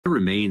There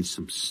remains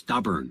some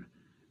stubborn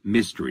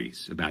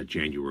mysteries about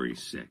January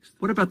 6th.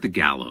 What about the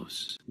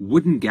gallows?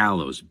 Wooden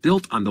gallows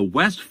built on the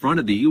west front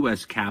of the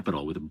U.S.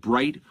 Capitol with a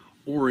bright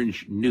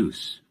orange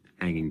noose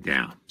hanging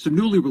down. Some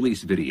newly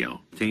released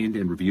video, obtained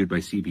and reviewed by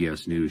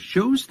CBS News,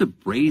 shows the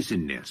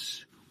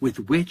brazenness with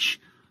which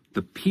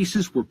the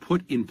pieces were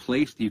put in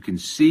place. You can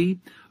see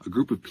a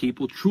group of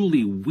people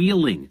truly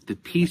wheeling the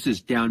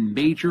pieces down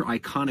major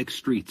iconic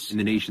streets in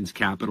the nation's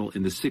capital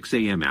in the 6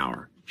 a.m.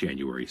 hour,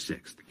 January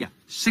 6th. Yeah,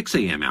 6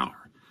 a.m. hour.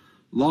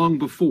 Long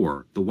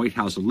before the White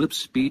House ellipse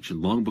speech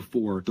and long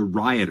before the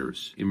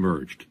rioters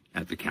emerged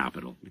at the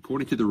Capitol.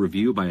 According to the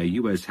review by a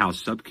U.S.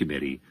 House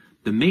subcommittee,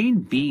 the main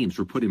beams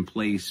were put in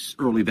place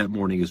early that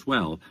morning as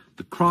well.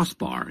 The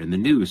crossbar and the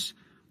noose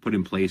put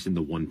in place in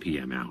the 1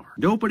 p.m. hour.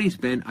 Nobody's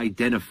been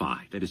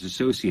identified that is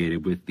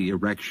associated with the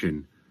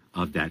erection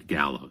of that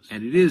gallows.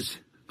 And it is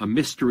a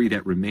mystery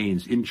that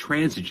remains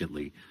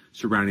intransigently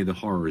surrounding the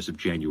horrors of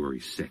January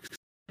 6th.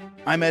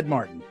 I'm Ed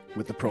Martin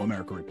with the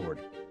Pro-America Report.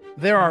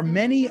 There are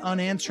many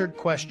unanswered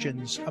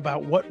questions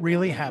about what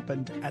really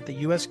happened at the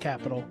U.S.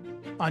 Capitol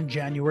on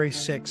January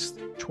 6th,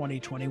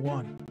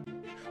 2021.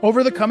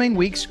 Over the coming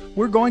weeks,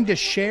 we're going to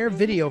share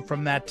video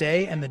from that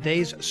day and the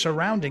days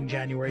surrounding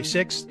January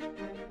 6th.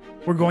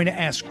 We're going to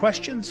ask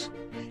questions,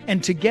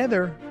 and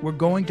together we're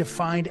going to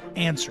find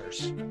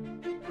answers,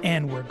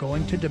 and we're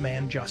going to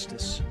demand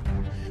justice.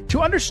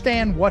 To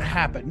understand what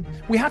happened,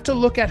 we have to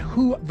look at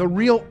who the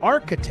real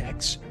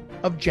architects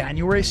of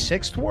January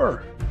 6th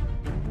were.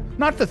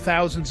 Not the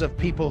thousands of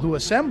people who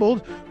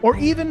assembled, or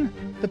even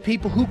the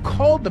people who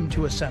called them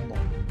to assemble.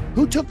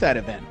 Who took that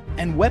event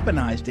and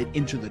weaponized it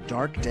into the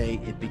dark day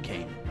it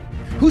became?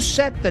 Who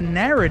set the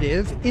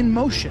narrative in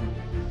motion?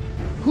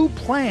 Who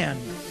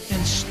planned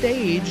and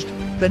staged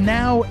the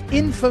now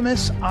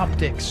infamous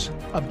optics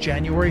of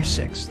January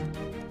 6th?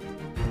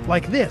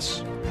 Like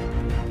this,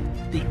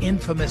 the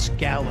infamous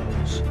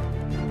gallows.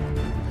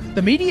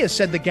 The media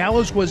said the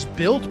gallows was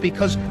built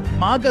because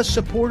MAGA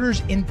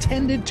supporters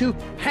intended to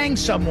hang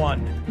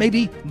someone,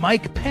 maybe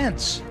Mike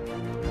Pence.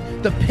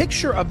 The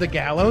picture of the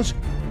gallows,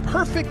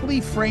 perfectly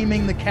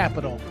framing the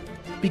Capitol,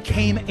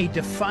 became a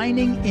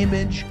defining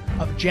image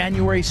of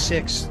January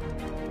 6th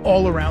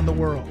all around the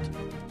world.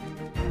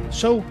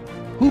 So,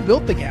 who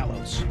built the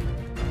gallows?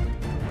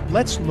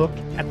 Let's look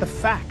at the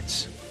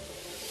facts.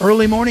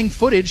 Early morning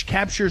footage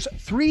captures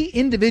 3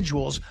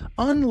 individuals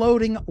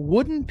unloading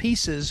wooden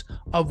pieces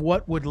of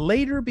what would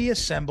later be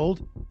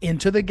assembled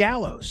into the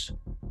gallows.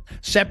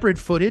 Separate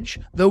footage,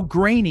 though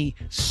grainy,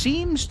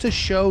 seems to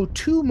show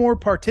 2 more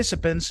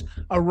participants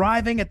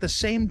arriving at the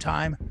same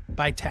time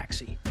by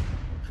taxi.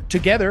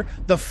 Together,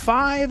 the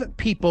 5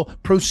 people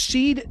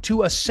proceed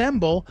to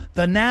assemble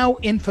the now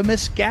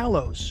infamous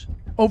gallows.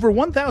 Over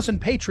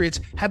 1,000 patriots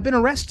have been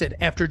arrested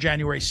after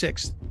January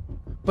 6th.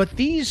 But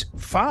these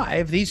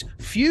 5, these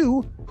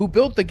few who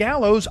built the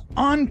gallows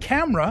on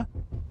camera,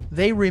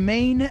 they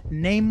remain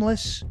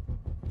nameless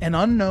and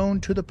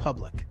unknown to the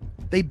public.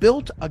 They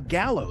built a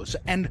gallows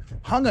and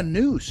hung a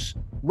noose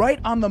right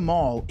on the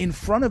mall in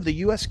front of the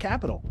U.S.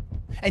 Capitol.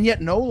 And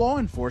yet no law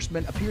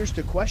enforcement appears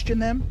to question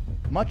them,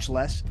 much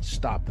less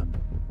stop them.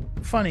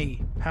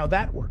 Funny how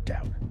that worked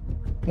out.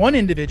 One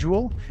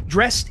individual,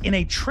 dressed in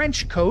a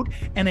trench coat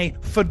and a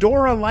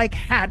fedora-like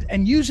hat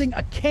and using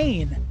a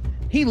cane,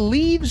 he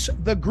leaves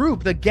the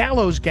group, the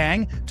Gallows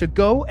gang, to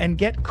go and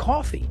get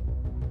coffee.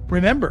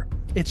 Remember,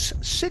 it's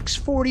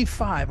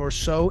 6:45 or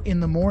so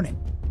in the morning.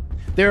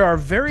 There are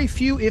very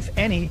few, if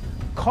any,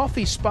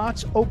 coffee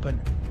spots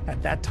open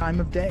at that time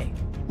of day.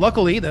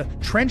 Luckily, the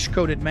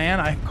trench-coated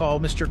man I call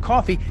Mr.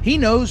 Coffee, he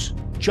knows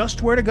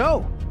just where to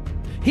go.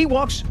 He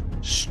walks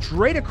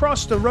straight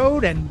across the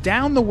road and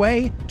down the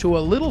way to a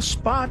little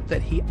spot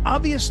that he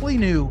obviously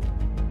knew,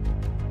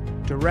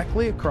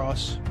 directly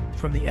across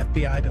from the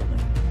FBI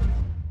building.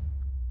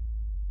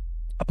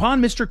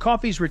 Upon Mr.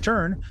 Coffee's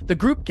return, the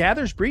group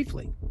gathers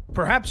briefly,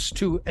 perhaps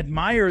to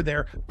admire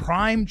their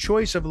prime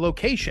choice of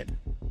location.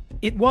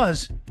 It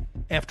was,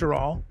 after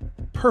all,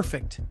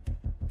 perfect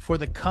for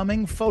the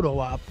coming photo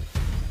op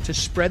to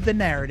spread the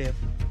narrative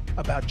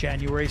about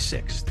January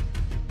 6th.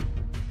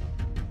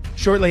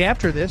 Shortly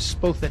after this,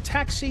 both the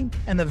taxi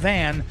and the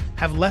van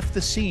have left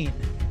the scene,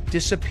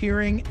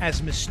 disappearing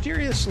as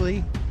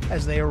mysteriously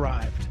as they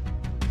arrived.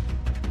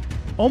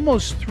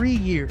 Almost 3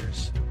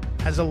 years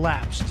has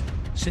elapsed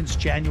since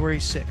January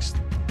 6th,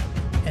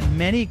 and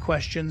many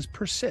questions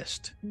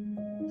persist.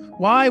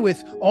 Why,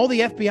 with all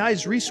the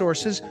FBI's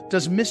resources,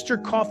 does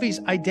Mr. Coffee's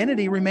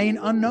identity remain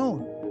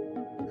unknown?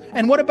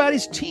 And what about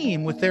his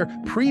team with their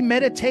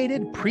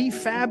premeditated,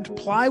 prefabbed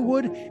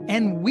plywood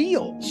and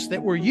wheels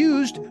that were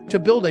used to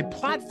build a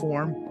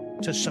platform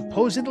to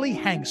supposedly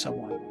hang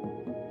someone?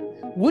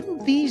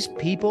 Wouldn't these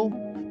people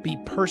be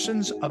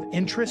persons of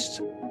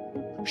interest?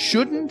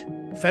 Shouldn't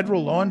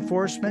federal law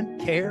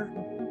enforcement care?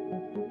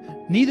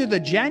 Neither the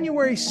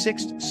January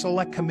 6th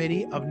Select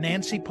Committee of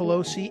Nancy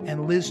Pelosi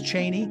and Liz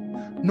Cheney,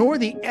 nor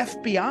the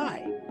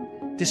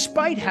FBI,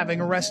 despite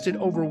having arrested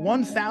over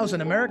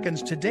 1,000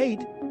 Americans to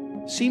date,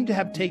 seem to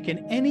have taken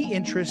any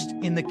interest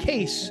in the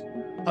case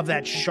of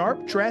that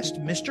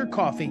sharp-dressed Mr.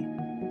 Coffee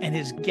and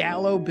his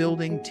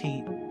gallows-building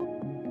team.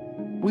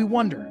 We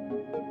wonder,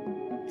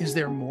 is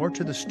there more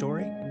to the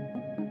story?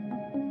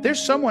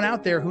 There's someone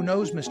out there who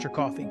knows Mr.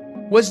 Coffee.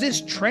 Was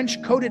this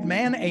trench-coated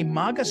man a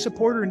MAGA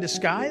supporter in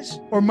disguise?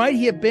 Or might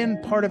he have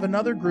been part of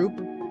another group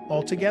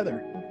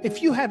altogether?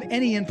 If you have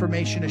any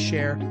information to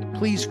share,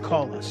 please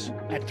call us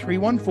at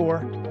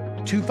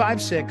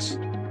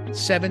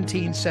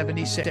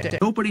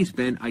 314-256-1776. Nobody's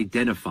been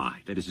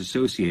identified that is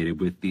associated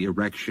with the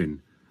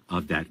erection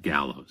of that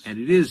gallows. And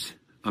it is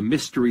a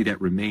mystery that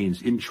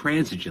remains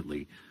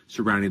intransigently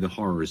surrounding the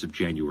horrors of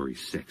January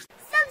 6th.